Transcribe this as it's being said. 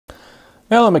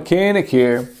Hello, mechanic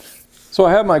here. So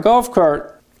I have my golf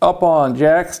cart up on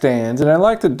jack stands, and I'd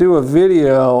like to do a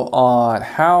video on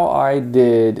how I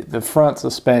did the front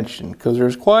suspension, because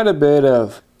there's quite a bit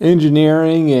of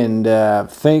engineering and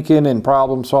thinking and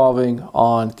problem solving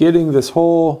on getting this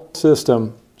whole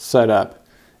system set up.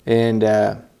 And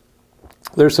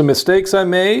there's some mistakes I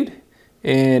made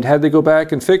and had to go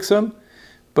back and fix them,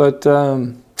 but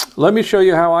let me show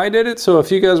you how I did it. So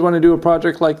if you guys want to do a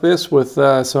project like this with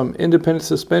some independent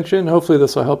suspension, hopefully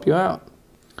this will help you out.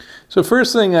 So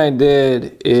first thing I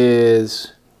did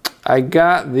is I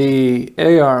got the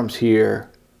A-arms here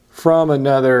from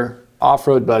another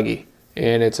off-road buggy,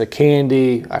 and it's a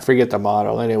Candy, I forget the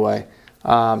model anyway.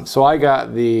 So I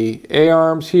got the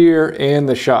A-arms here and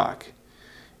the shock,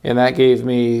 and that gave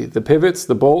me the pivots,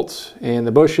 the bolts, and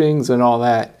the bushings and all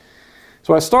that.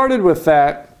 So I started with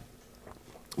that.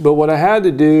 But what I had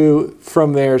to do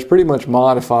from there is pretty much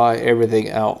modify everything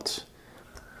else.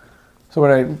 So when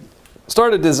I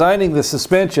started designing the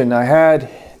suspension, I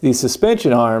had these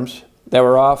suspension arms that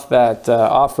were off that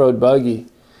off-road buggy.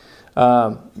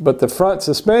 But the front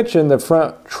suspension, the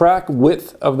front track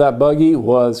width of that buggy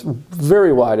was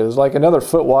very wide. It was like another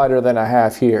foot wider than I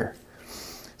have here.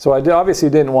 So I obviously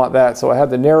didn't want that, so I had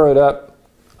to narrow it up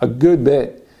a good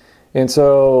bit. And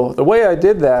so the way I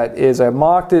did that is I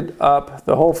mocked it up,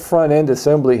 the whole front end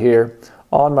assembly here,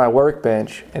 on my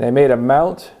workbench, and I made a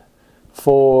mount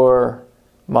for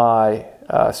my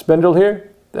spindle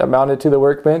here that mounted to the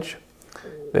workbench.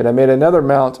 Then I made another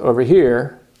mount over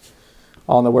here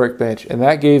on the workbench, and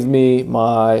that gave me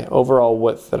my overall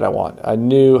width that I want. I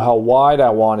knew how wide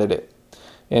I wanted it.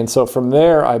 And so from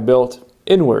there I built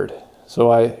inward.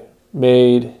 So I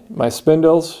made my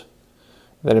spindles,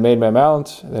 then I made my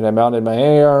mount, then I mounted my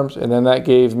A-arms, and then that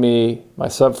gave me my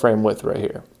subframe width right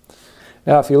here.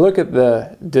 Now if you look at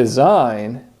the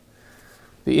design,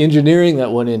 the engineering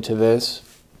that went into this,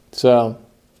 so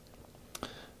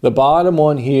the bottom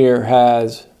one here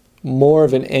has more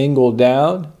of an angle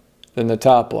down than the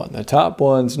top one. The top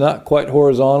one's not quite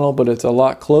horizontal, but it's a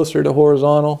lot closer to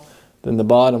horizontal than the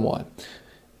bottom one.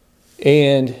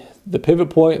 And the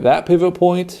pivot point, that pivot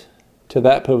point to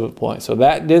that pivot point. So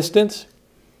that distance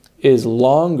is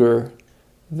longer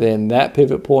than that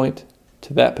pivot point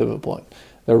to that pivot point.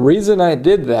 The reason I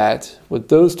did that with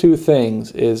those two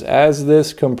things is as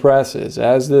this compresses,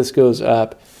 as this goes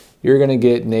up, you're going to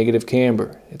get negative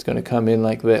camber. It's going to come in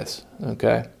like this,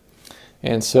 okay?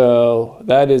 And so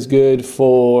that is good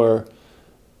for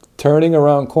turning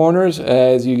around corners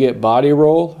as you get body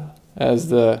roll. As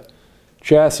the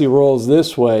chassis rolls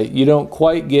this way, you don't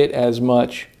quite get as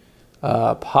much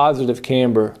positive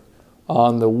camber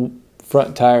on the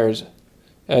front tires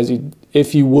as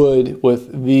if you would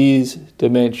with these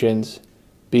dimensions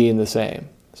being the same.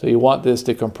 So you want this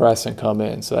to compress and come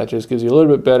in. So that just gives you a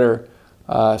little bit better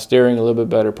steering, a little bit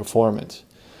better performance.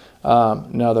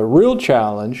 Now the real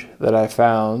challenge that I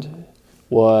found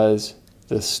was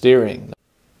the steering.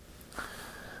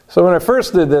 So when I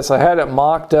first did this, I had it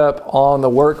mocked up on the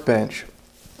workbench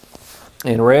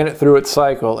and ran it through its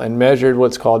cycle and measured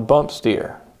what's called bump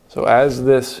steer. So as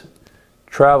this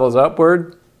travels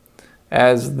upward,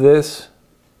 as this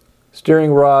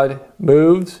steering rod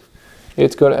moves,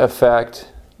 it's going to affect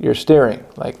your steering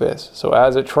like this. So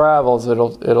as it travels,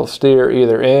 it'll steer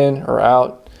either in or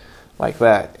out like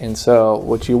that. And so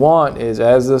what you want is,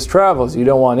 as this travels, you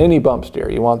don't want any bump steer.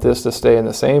 You want this to stay in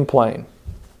the same plane.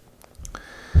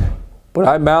 But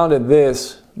I mounted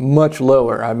this much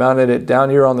lower. I mounted it down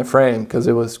here on the frame because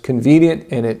it was convenient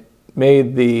and it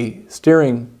made the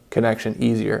steering connection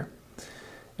easier.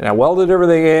 And I welded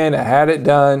everything in, I had it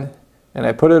done, and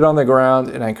I put it on the ground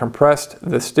and I compressed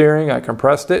the steering. I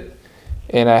compressed it,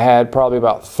 and I had probably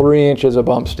about 3 inches of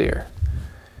bump steer.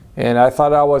 And I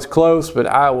thought I was close, but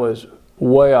I was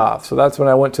way off. So that's when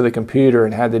I went to the computer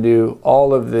and had to do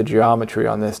all of the geometry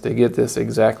on this to get this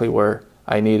exactly where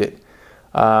I need it.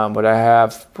 But I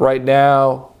have right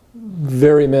now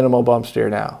very minimal bump steer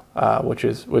now, which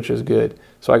is good.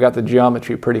 So I got the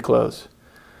geometry pretty close.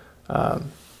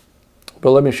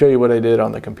 But let me show you what I did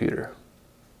on the computer.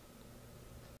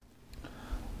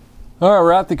 All right,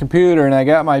 we're at the computer and I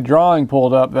got my drawing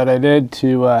pulled up that I did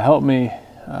to help me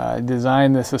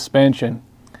design the suspension.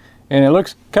 And it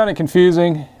looks kind of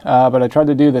confusing, but I tried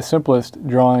to do the simplest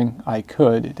drawing I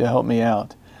could to help me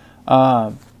out.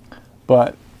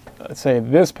 But let's say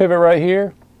this pivot right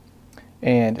here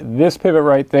and this pivot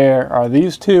right there are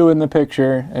these two in the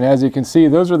picture. And as you can see,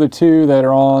 those are the two that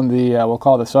are on the, we'll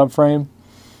call the subframe.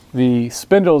 The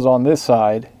spindle's on this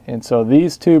side, and so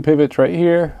these two pivots right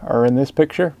here are in this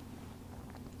picture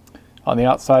on the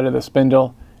outside of the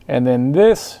spindle, And then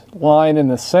this line in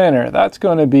the center, that's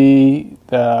going to be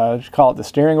the, just call it the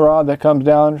steering rod that comes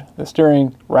down. The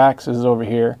steering racks is over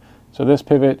here. So this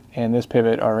pivot and this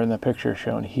pivot are in the picture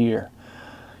shown here.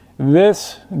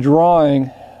 This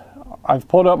drawing, I've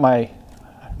pulled up my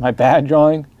bad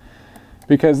drawing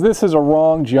because this is a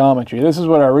wrong geometry. This is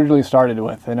what I originally started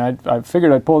with, and I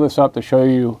figured I'd pull this up to show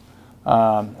you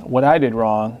what I did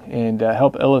wrong and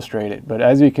help illustrate it. But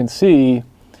as you can see,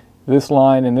 this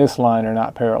line and this line are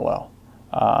not parallel.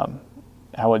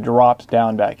 How it drops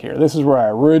down back here. This is where I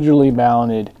originally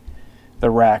mounted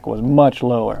the rack, was much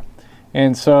lower.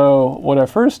 And so what I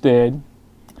first did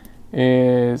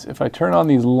is, if I turn on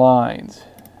these lines,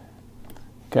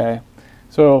 okay,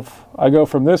 so if I go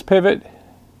from this pivot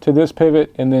to this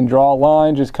pivot and then draw a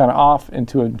line just kind of off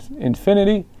into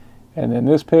infinity, and then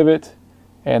this pivot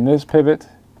and this pivot,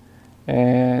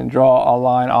 and draw a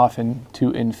line off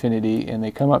into infinity, and they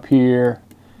come up here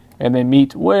and they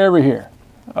meet way over here,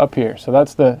 up here. So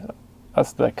that's the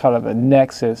kind of the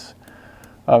nexus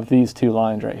of these two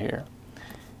lines right here.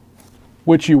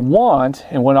 What you want,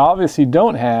 and what obviously you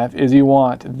don't have, is you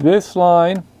want this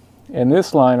line and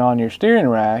this line on your steering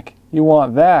rack. You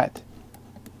want that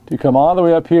to come all the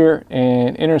way up here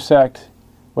and intersect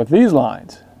with these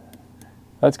lines.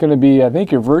 That's going to be, I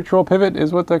think, your virtual pivot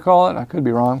is what they call it. I could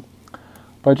be wrong.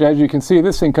 But as you can see,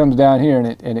 this thing comes down here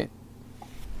and it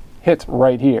hits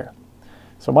right here.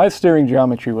 So my steering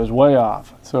geometry was way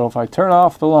off. So if I turn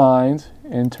off the lines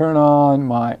and turn on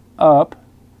my up,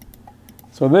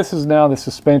 so this is now the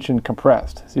suspension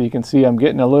compressed. So you can see I'm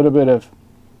getting a little bit of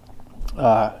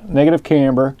negative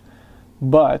camber,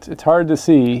 but it's hard to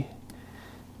see.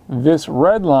 This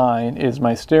red line is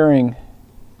my steering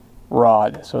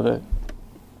rod. So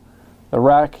the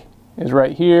rack is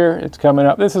right here. It's coming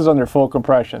up. This is under full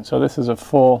compression. So this is a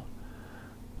full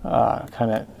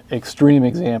kind of extreme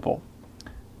example.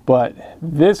 But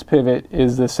this pivot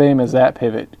is the same as that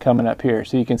pivot coming up here.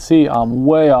 So you can see I'm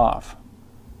way off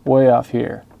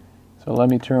here. So let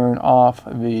me turn off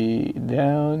the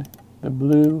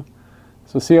blue.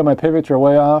 So see how my pivots are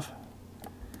way off?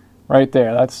 Right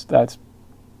there. That's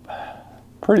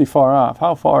pretty far off.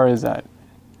 How far is that?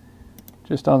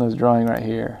 Just on this drawing right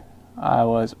here, I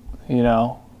was,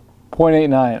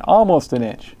 0.89, almost an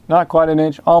inch. Not quite an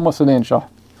inch, almost an inch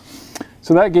off.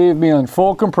 So that gave me, on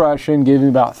full compression, gave me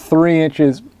about 3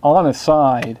 inches on a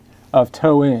side of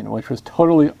toe in, which was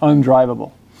totally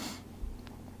undrivable.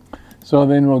 So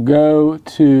then we'll go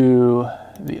to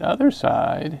the other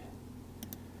side.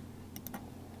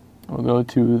 We'll go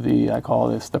to the, I call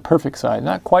this the perfect side.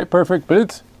 Not quite perfect, but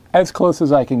it's as close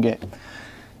as I can get.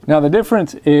 Now the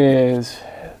difference is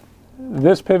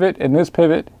this pivot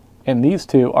and these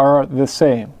two are the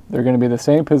same. They're going to be the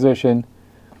same position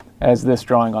as this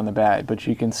drawing on the bag. But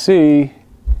you can see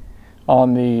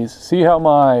on these, see how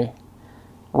my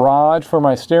rod for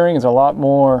my steering is a lot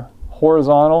more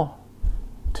horizontal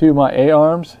to my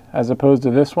A-arms as opposed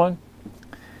to this one.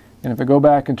 And if I go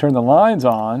back and turn the lines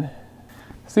on,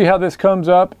 see how this comes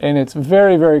up, and it's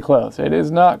very, very close. It is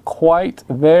not quite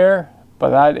there, but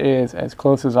that is as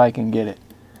close as I can get it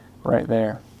right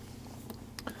there.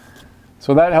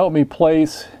 So that helped me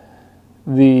place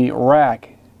the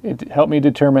rack. It helped me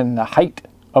determine the height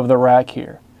of the rack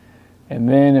here. And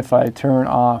then if I turn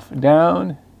off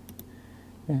down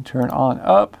and turn on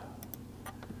up,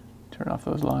 turn off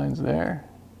those lines there,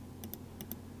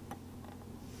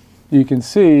 you can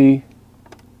see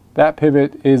that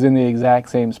pivot is in the exact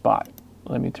same spot.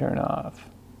 Let me turn off.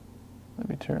 Let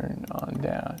me turn on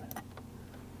down.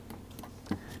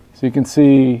 So you can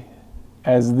see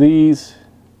as these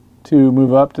two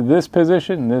move up to this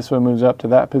position and this one moves up to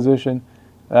that position,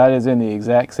 that is in the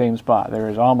exact same spot. There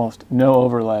is almost no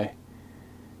overlay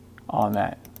on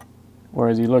that.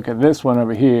 Whereas you look at this one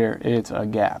over here, it's a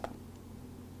gap.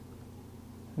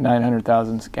 900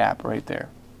 thousandths gap right there.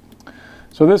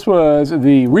 So this was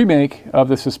the remake of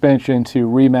the suspension to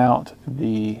remount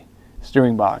the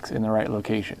steering box in the right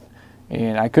location.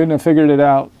 And I couldn't have figured it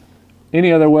out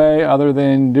any other way other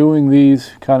than doing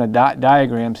these kind of dot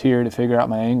diagrams here to figure out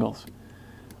my angles.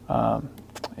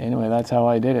 Anyway, that's how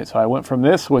I did it. So I went from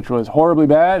this, which was horribly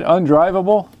bad,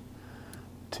 undrivable,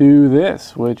 to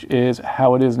this, which is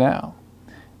how it is now.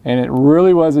 And it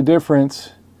really was a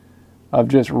difference of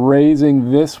just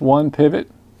raising this one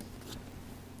pivot.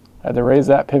 I had to raise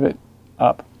that pivot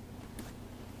up.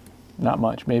 Not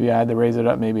much. Maybe I had to raise it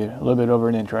up maybe a little bit over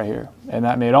an inch right here. And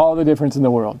that made all the difference in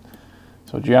the world.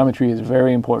 So geometry is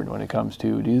very important when it comes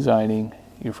to designing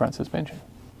your front suspension.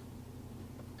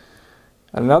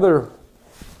 Another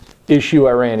issue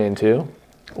I ran into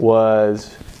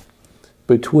was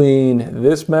between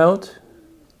this mount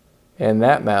and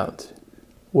that mount,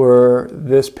 where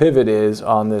this pivot is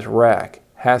on this rack,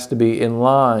 has to be in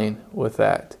line with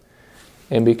that.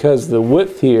 And because the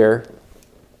width here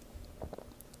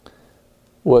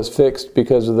was fixed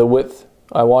because of the width,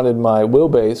 I wanted my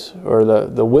wheelbase, or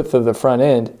the width of the front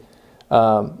end,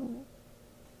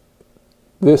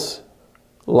 this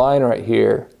line right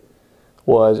here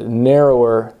was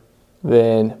narrower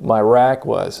than my rack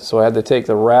was. So I had to take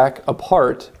the rack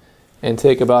apart and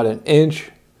take about an inch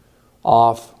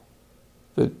off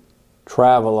the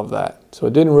travel of that. So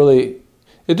it didn't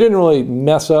really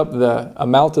mess up the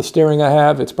amount of steering I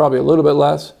have. It's probably a little bit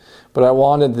less, but I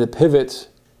wanted the pivots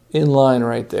in line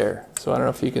right there. So I don't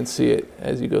know if you can see it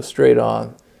as you go straight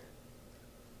on.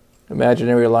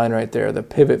 Imaginary line right there. The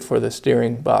pivot for the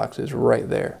steering box is right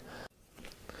there.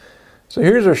 So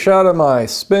here's a shot of my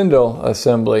spindle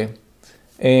assembly.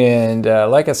 And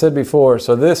like I said before,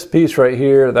 so this piece right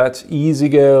here, that's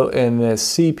EZgo, and this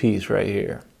C piece right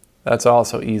here, that's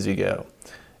also EZgo.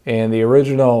 And the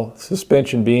original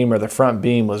suspension beam, or the front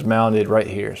beam, was mounted right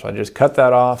here. So I just cut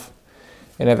that off,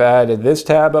 and I've added this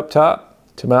tab up top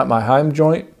to mount my Heim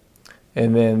joint,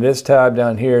 and then this tab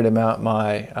down here to mount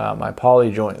my my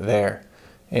poly joint there.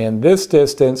 And this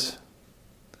distance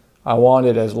I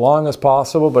wanted as long as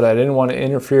possible, but I didn't want to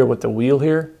interfere with the wheel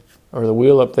here, or the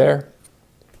wheel up there.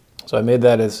 So I made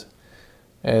that as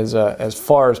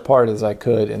far apart as I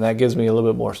could, and that gives me a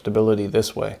little bit more stability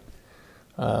this way.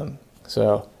 And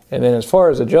then as far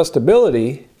as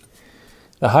adjustability,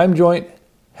 the Heim joint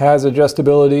has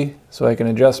adjustability, so I can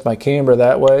adjust my camber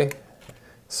that way.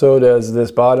 So does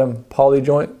this bottom poly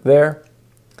joint there.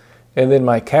 And then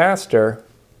my caster,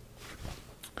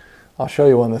 I'll show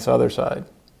you on this other side.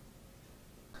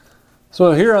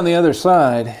 So here on the other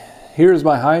side, here's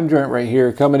my Heim joint right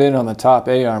here coming in on the top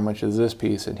A-arm, which is this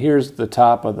piece. And here's the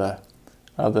top of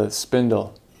the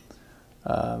spindle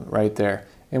right there.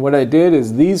 And what I did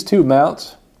is these two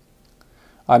mounts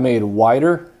I made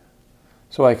wider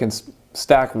so I can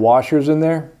stack washers in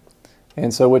there.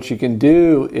 And so what you can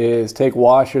do is take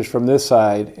washers from this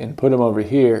side and put them over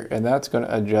here, and that's going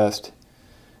to adjust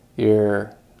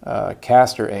your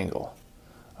caster angle.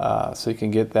 So you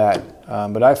can get that.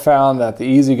 But I found that the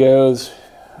EZgo's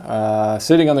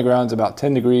sitting on the ground is about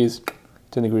 10 degrees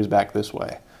back this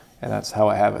way. And that's how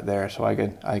I have it there. So I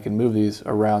can move these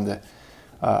around to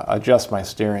adjust my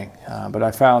steering. But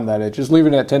I found that just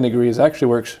leaving it at 10 degrees actually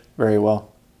works very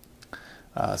well.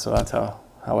 So that's how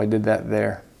I did that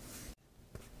there.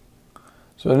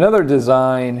 So another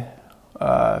design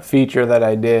feature that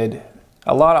I did,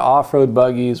 a lot of off-road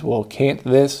buggies will cant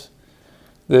this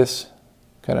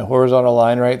kind of horizontal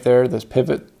line right there, this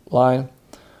pivot line.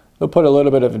 They'll put a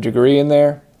little bit of a degree in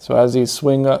there, so as these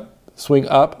swing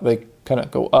up, they kind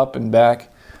of go up and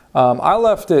back. I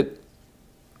left it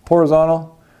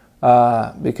horizontal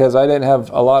because I didn't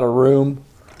have a lot of room.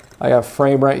 I have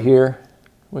frame right here,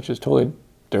 which is totally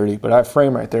dirty, but I have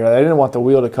frame right there. I didn't want the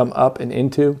wheel to come up and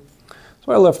into.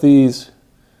 So I left these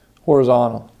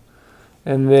horizontal.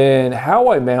 And then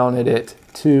how I mounted it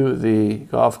to the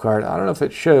golf cart, I don't know if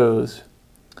it shows,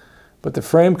 but the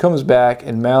frame comes back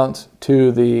and mounts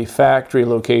to the factory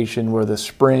location where the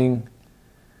spring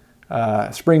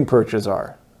perches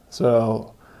are.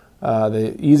 So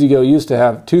the EZgo used to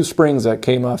have two springs that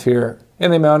came off here,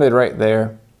 and they mounted right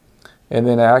there. And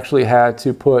then I actually had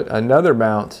to put another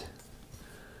mount,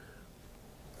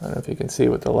 I don't know if you can see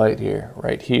with the light here,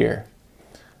 right here.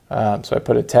 So I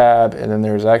put a tab, and then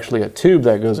there's actually a tube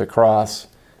that goes across,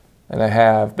 and I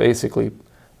have basically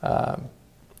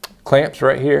clamps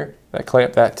right here that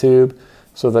clamp that tube.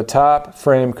 So the top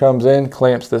frame comes in,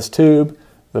 clamps this tube,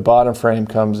 the bottom frame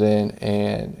comes in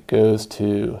and goes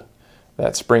to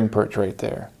that spring perch right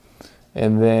there.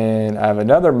 And then I have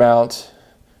another mount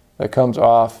that comes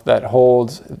off,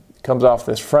 comes off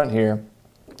this front here,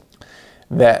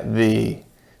 that the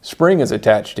spring is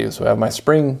attached to. So I have my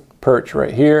spring perch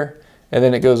right here, and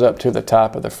then it goes up to the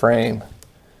top of the frame.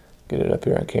 Get it up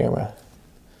here on camera.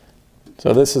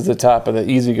 So this is the top of the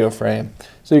EZgo frame.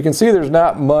 So you can see there's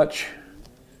not much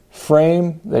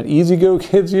frame that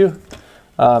EZgo gives you.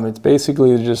 It's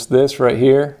basically just this right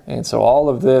here, and so all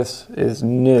of this is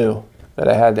new that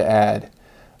I had to add.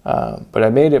 But I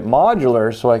made it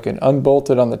modular so I can unbolt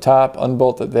it on the top,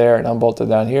 unbolt it there, and unbolt it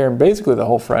down here, and basically the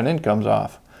whole front end comes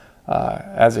off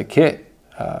as a kit,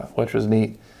 which was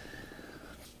neat.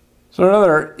 So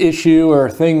another issue or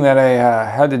thing that I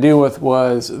had to deal with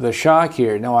was the shock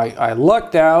here. Now I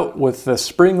lucked out with the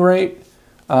spring rate.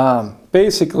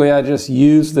 Basically I just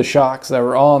used the shocks that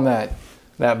were on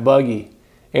that buggy,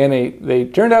 and they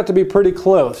turned out to be pretty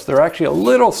close. They're actually a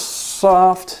little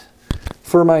soft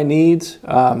for my needs.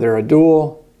 They're a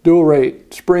dual dual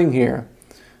rate spring here,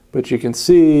 but you can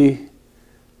see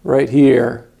right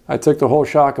here, I took the whole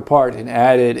shock apart and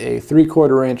added a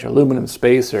 3/4 inch aluminum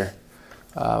spacer.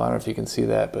 I don't know if you can see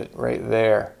that, but right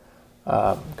there,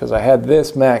 because I had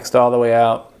this maxed all the way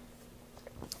out,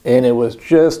 and it was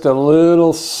just a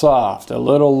little soft, a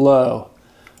little low.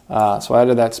 So I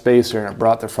added that spacer, and it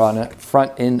brought the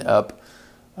front end up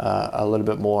a little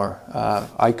bit more.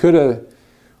 I could have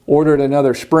ordered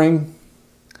another spring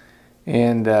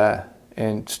and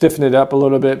stiffen it up a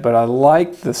little bit, but I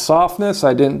liked the softness.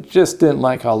 I just didn't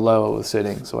like how low it was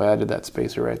sitting, so I added that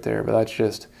spacer right there. But that's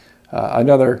just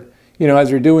another, you know,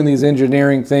 as you're doing these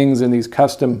engineering things and these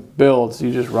custom builds,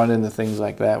 you just run into things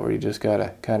like that where you just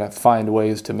gotta kind of find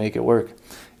ways to make it work.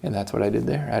 And that's what I did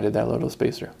there. I added that little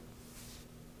spacer.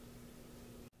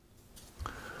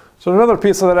 So another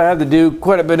piece that I had to do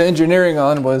quite a bit of engineering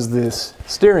on was this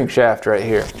steering shaft right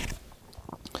here.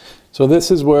 So this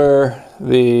is where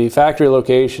the factory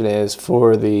location is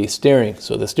for the steering.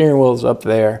 So the steering wheel is up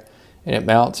there and it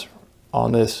mounts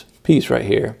on this piece right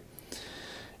here.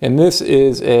 And this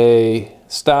is a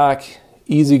stock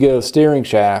EZgo steering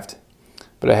shaft,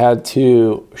 but I had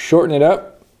to shorten it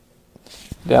up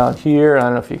down here. I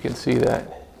don't know if you can see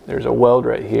that. There's a weld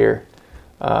right here.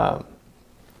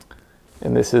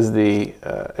 And this is the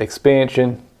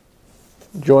expansion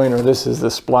joint, or this is the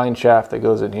spline shaft that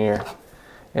goes in here.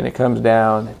 And it comes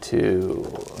down to,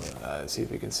 let's see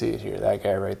if you can see it here, that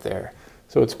guy right there.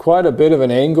 So it's quite a bit of an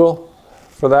angle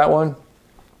for that one.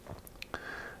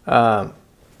 But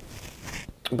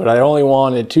I only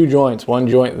wanted 2 joints, one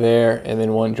joint there and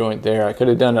then one joint there. I could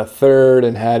have done a third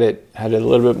and had it a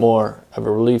little bit more of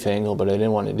a relief angle, but I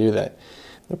didn't want to do that.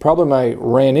 The problem I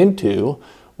ran into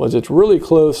was it's really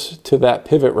close to that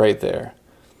pivot right there.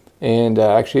 And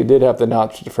actually it did have to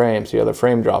notch the frame, so yeah, the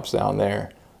frame drops down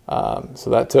there. So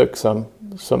that took some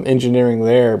engineering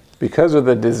there. Because of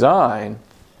the design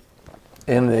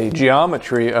and the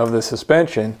geometry of the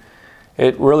suspension,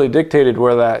 it really dictated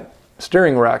where that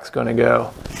steering rack's going to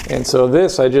go. And so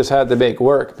this I just had to make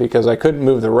work because I couldn't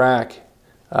move the rack.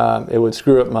 It would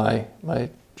screw up my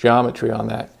geometry on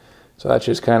that. So that's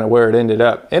just kind of where it ended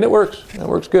up. And it works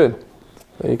good.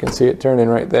 So you can see it turning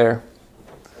right there.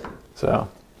 So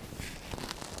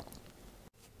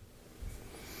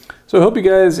I hope you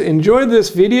guys enjoyed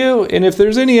this video, and if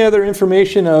there's any other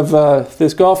information of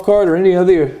this golf cart or any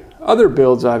other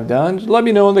builds I've done, let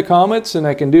me know in the comments and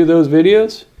I can do those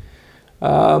videos.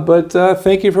 But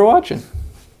thank you for watching.